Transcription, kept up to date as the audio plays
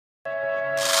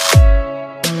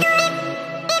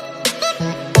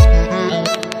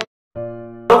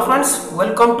Friends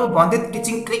welcome to बंदित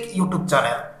teaching trick YouTube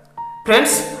channel.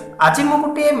 Friends आज मु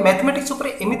गोटे मैथमेटिक्स ऊपर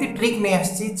एमिति ट्रिक नहीं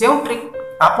आसी जो ट्रिक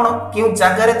आपण क्यों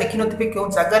जगार देखि नथिबे क्यों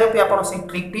जगार भी आपण से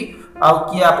ट्रिक टी आ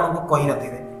किए आपण को कहि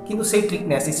नथिबे किंतु से ट्रिक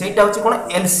नहीं आसी सेटा होची कोन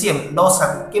एलसीएम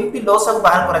लसागु केमती लसागु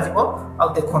बाहर करा जिवो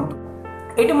आ देखंतु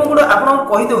एटी मु गुड आपण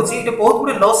कहि दोछि एटी बहुत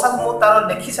गुडे लसागु मु तार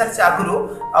लिखि सारछि आगुरु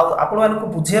आ आपण मान को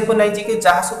बुझे पर नै जे कि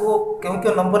जहा सब केउ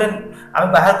केउ नंबर आमे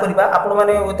बाहर करबा आपण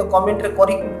माने ओ तो कमेंट रे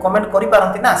कमेंट करि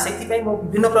पारंती ना सेति पई मु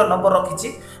विभिन्न प्रकार नंबर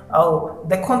रखिछि आ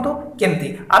देखंतु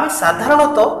केमती आमे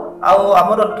साधारणतः आ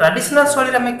हमर ट्रेडिशनल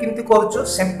शैली रे आमे केमती करछु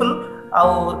सिंपल आ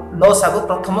लसागु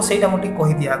प्रथम सेटा मोटी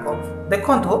कहि दिया को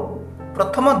देखंतु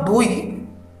प्रथम 2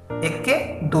 1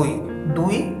 2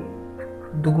 2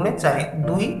 दुगुणे 4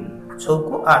 2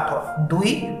 चौकु 8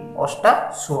 2 8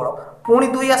 16 पुणी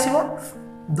 2 आसीबो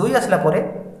 2 आसला परे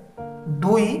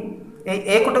 2 ए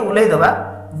एकटे उलै दबा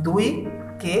 2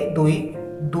 के 2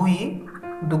 2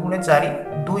 दुगुणे 4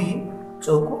 2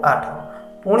 चौकु 8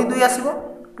 पुणी 2 आसीबो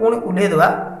पुणी उलै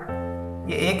दबा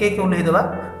ये एक एक उलै दबा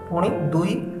पुणी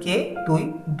 2 के 2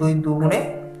 2 दुगुणे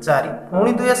 4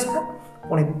 पुणी 2 आसीबो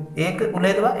पुणी एक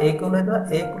उलै दबा एक उलै दबा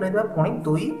एक उलै दबा पुणी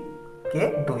 2 के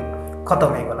 2 खत्म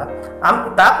हो गला हम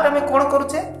तापर हमें कोन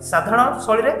करूचे साधारण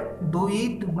शैली रे 2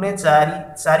 दुगुणे 4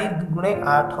 4 दुगुणे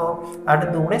 8 8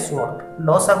 दुगुणे 16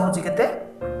 लसागु होची केते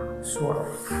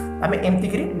 16 हमें एमती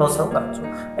करी लसागु करछु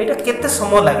एटा केते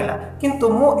समय लागिला किंतु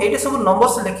मु एटे सब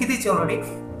नंबर्स लिखि दी छी ऑलरेडी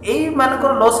एई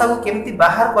मानकर लसागु केमती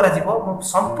बाहर करा जिवो मु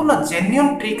संपूर्ण जेन्युइन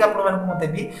ट्रिक आपन मान को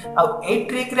देबी आ एई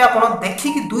ट्रिक रे आपन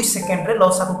देखि कि 2 सेकंड रे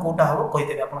लसागु कोटा हबो कहि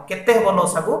देबे आपन केते हेबो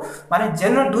लसागु माने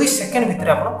जेन्युइन 2 सेकंड भितर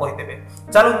आपन कहि देबे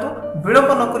चलंतु विलंब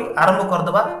न करी आरंभ कर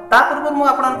दबा ता पूर्व मु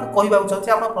आपन को कहिबा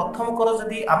चाहछि आपन प्रथम कर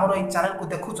जदी हमर एई चैनल को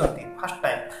देखुचंती फर्स्ट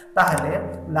टाइम ताहले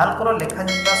लाल कर लेखा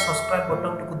जिता सब्सक्राइब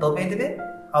बटन को दबाई देबे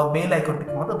आ बेल आइकन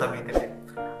को मत दबाई देबे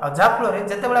आ जा फल रे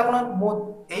जते बेला आपन मो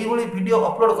एई भली वीडियो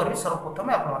अपलोड करबी सर्वप्रथम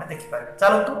आपन माने देखि पारबे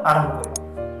चलंतु आरंभ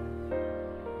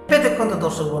करिबा ए देखंतु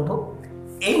दर्शक बंधु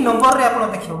एई नंबर रे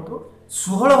आपन देखियंतु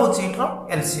 16 होची इट्रो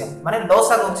एलसीएम माने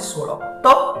लसागु होची 16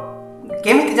 तो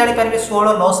केमिति जानि पारबे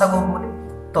 16 लसागु बोली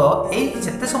तो एई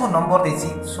जते सब नंबर देछि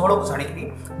 16 को छाडी कि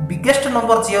बिगेस्ट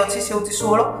नंबर जे अछि से होची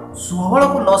 16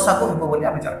 16 को लसागु हेबो बोली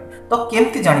आमे जानि तो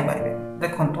केमिति जानि पारबे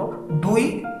देखंतु 2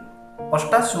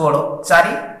 8 16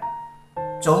 4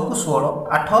 चौकु 16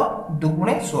 8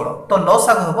 दुगुणे 16 तो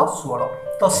लसागु हेबो 16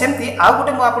 तो सेमती आ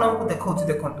गोटे मु आपन को देखौछि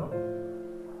देखंतु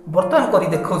वर्तमान करी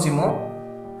देखौछि मु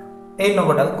ए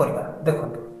नंबरटा करबा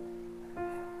देखंतु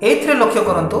एथरे लक्ष्य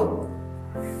करंतु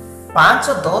 5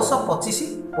 10 25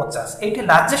 50 एठी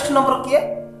लार्जेस्ट नंबर किए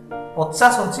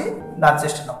 50 होछि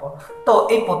लार्जेस्ट नंबर तो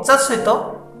ए 50 सहित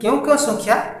केउ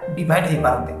संख्या डिवाइड हे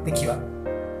पारते देखिबा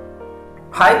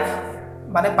 5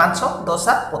 माने 5 10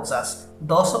 50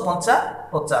 10 5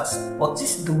 50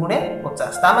 25 दुगुणे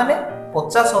 50 ता माने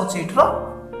 50 होछि इठरो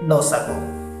लसागु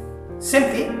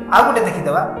सेमती आ गोटे देखि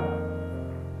देबा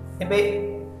एबे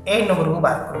ए नंबर को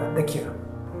बाहर करबा देखिबा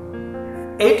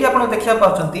एठी आपण देखिया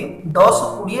पाउचंती 10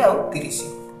 20 आ 30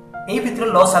 एई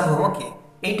भितर लसागु हो के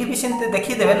एठी भी सेमते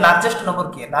देखि देबे लार्जेस्ट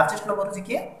नंबर जे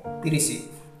के 30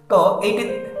 तो एठी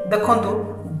देखंतु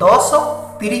 10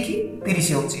 30 की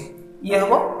 30 होछि ये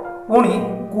हबो पुणी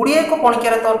 20 को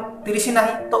पणिकार तो 30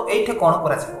 नाही तो एठी कोन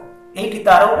करा छिवो एठी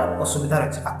तार असुविधा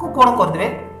रहछ आकु कोन कर देबे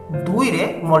 2 रे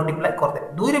मल्टीप्लाई कर देबे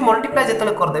 2 रे मल्टीप्लाई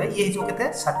जेतले कर देबे ये जो केते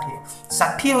 60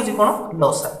 60 होजी कोन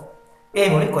लसागु ए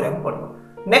भली करे पड़ो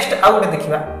नेक्स्ट आ गोटे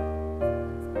देखिबा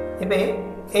एबे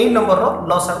एई नंबर रो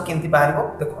लसागु केंती बाहरबो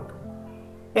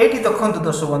देखंतु एठी देखंतु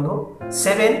दर्शक बंधु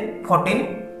 7 14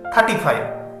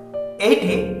 35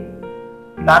 एठी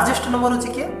लार्जेस्ट नंबर होची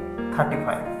के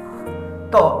 35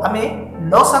 तो आमे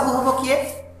लसागु होबो किए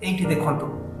एठी देखंतु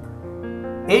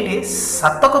एठी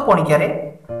 7 को पणिकारे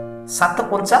 7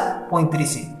 5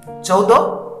 35 14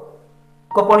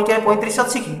 को पणिकारे 35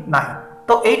 अछि कि नाही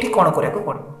तो एठी कोन करिया को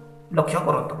पड़िबो लक्ष्य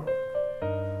करंतु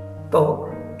तो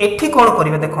एठी कोन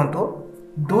करिवे देखंतु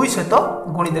 2 सहित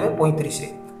गुणी देबे 35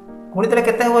 गुणी देले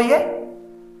केते हो ये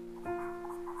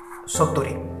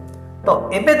 70 तो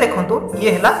एबे देखंतु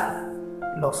ये हला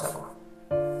लसागु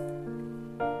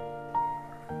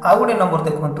आ गोटे नंबर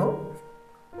देखंतु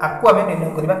आकु आमे निर्णय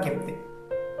करबा केमते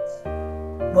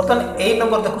बर्तन ए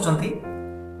नंबर देखुचंती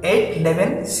 8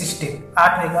 11 16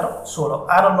 8 11 16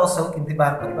 आर लसागु केमते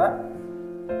बाहर करबा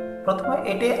प्रथम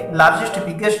एटे लार्जेस्ट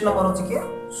बिगेस्ट नंबर होची के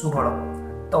 16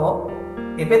 तो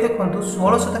एबे देखंतु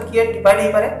 16 सहित किए डिवाइड हे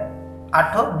पारे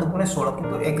 8 दुगुणे 16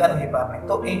 किंतु 11 हे पार नै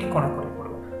तो एठी कोन करि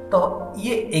पड़ो तो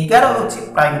ये 11 होची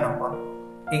प्राइम नंबर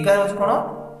 11 होची कोन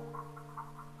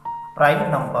प्राइम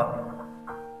नंबर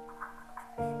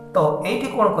तो एठी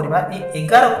कोन करबा ए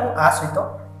 11 को आ सहित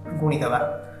गुणी देबा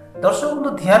दर्शक बंधु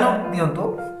ध्यान दिंतु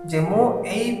जे मु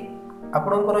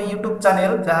आपणकर यूट्यूब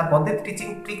चैनल जहाँ बंदित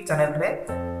टीचिंग ट्रिक चैनल रे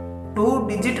 2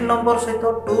 डिजिट नंबर सहित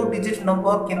 2 डिजिट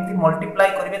नंबर केमती मल्टीप्लाई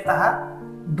करेंगे ताहा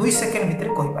 2 सेकेंड भितर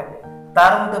कहि पारे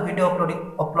तार मते वीडियो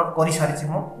अपलोड करि सारिछि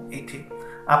मु एठी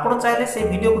आपण चाहिले से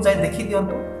वीडियो को जाय देखि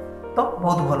दियंतु तो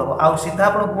बहुत भलो हो आ सीधा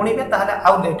आपण गुणिबे ताहले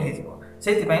आउ लेट हे जिवो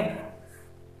सेति पई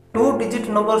 2 डिजिट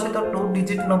नंबर सहित 2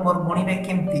 डिजिट नंबर गुणिबे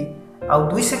केमती आ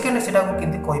 2 सेकेंड सेटा को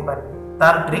केमती कहि पारे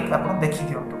तार ट्रिक आपण देखि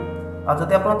दियंतु आ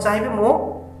जदि आपण चाहिबे मो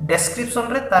डिस्क्रिप्शन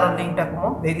रे तार लिंक टा को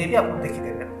दे देबी आपण देखि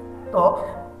देबे तो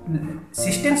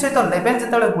 16 सहित 11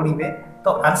 जतले गुणिबे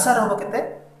तो आंसर होबो केते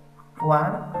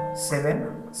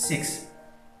 176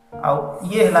 आ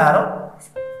ये हला आरो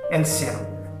एलसीएम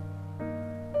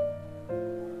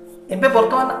एबे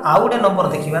वर्तमान आउ गोटे नंबर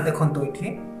देखिबा देखंतु एठी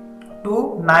 2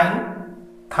 9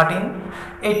 13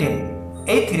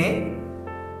 18 एथिरे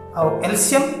आ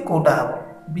एलसीएम कोटा हो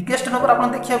बिगेस्ट नंबर आपण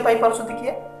देखिया पाई परसुती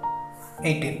किए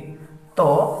 18 तो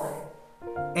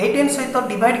 18 सहित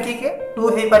डिवाइड के 2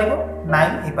 हे पारिबो 9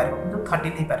 हे पारिबो किंतु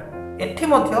 13 हे पारिबो एठी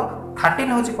मध्य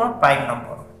 13 होची कोन प्राइम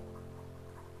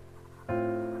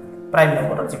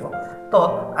नंबर जीवो तो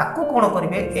आकु कोन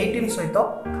करिवे 18 सहित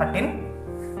 13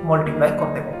 मल्टीप्लाई कर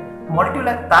देबो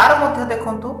मल्टीप्लाई तार मध्य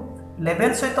देखंतु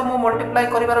 11 सहित मो मल्टीप्लाई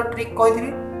करिवार ट्रिक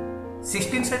कहिदिबी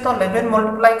 16 सहित 11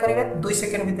 मल्टीप्लाई करिवे 2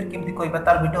 सेकेंड भीतर केमती कहिबा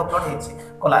तार वीडियो अपलोड हेछि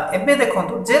कला एबे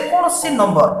देखंतु जे कोनोसी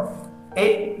नंबर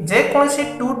जे कोनोसी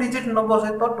 2 डिजिट नंबर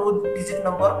सहित 2 डिजिट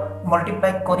नंबर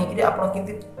मल्टीप्लाई करि कि आपण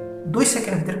केमती 2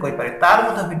 सेकेंड भीतर कहि पारे तार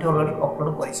मध्य वीडियो ऑलरेडी अपलोड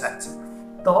करि सारिछि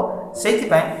तो सेति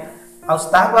पय आ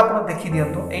ताको आपण देखि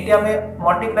दियंतु एटी हमें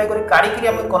मल्टीप्लाई करी काढी कि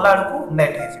हमें कला को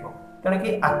लेट हे जिवो तेणु कि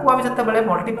आकु आमे जते बेले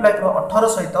मल्टीप्लाई करो 18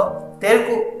 सहित 13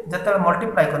 को जते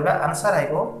मल्टीप्लाई करबा आंसर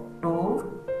आइबो 2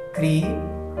 3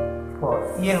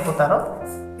 4 ये हो तारो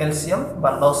एलसीएम बा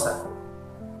लसा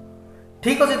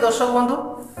ठीक अछि दर्शक बंधु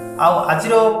आ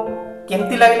आजिरो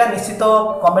केमती लागला निश्चित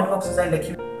कमेंट बॉक्स जाय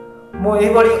लिखि मो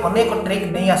एही बडी अनेक ट्रिक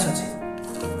नै आसुची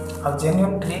आ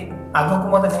जेन्युइन ट्रिक आगो को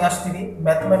मते नै आसथिबी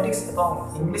मैथमेटिक्स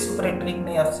एवं इंग्लिश ऊपर ट्रिक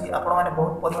नै आसी आपण माने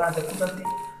बहुत परिमाण देखुचंती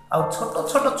आ छोट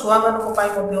छोट छुआ मान को पाई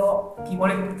मध्य कि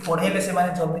बळी पढेले से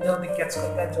माने जल्दी जल्दी कैच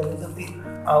करबे जल्दी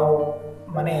आ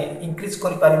माने इंक्रीज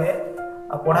करि पारिबे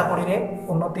आ पढ़ा पढ़ी रे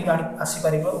उन्नति गाणी आसी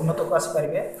पारिबे उन्नत को आसी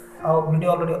पारिबे आ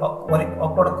वीडियो ऑलरेडी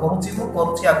अपलोड करूची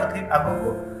आगो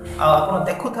को आपण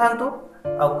देखु थांतु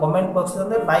आ कमेंट बॉक्स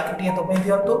रे लाइक टिए दबाई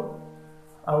दियंतु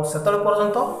आ सेतल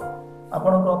पर्यंत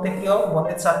आपण अति प्रिय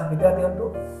बंदित सार विद्या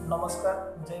दियंतु नमस्कार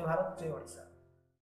जय भारत जय ओडिशा।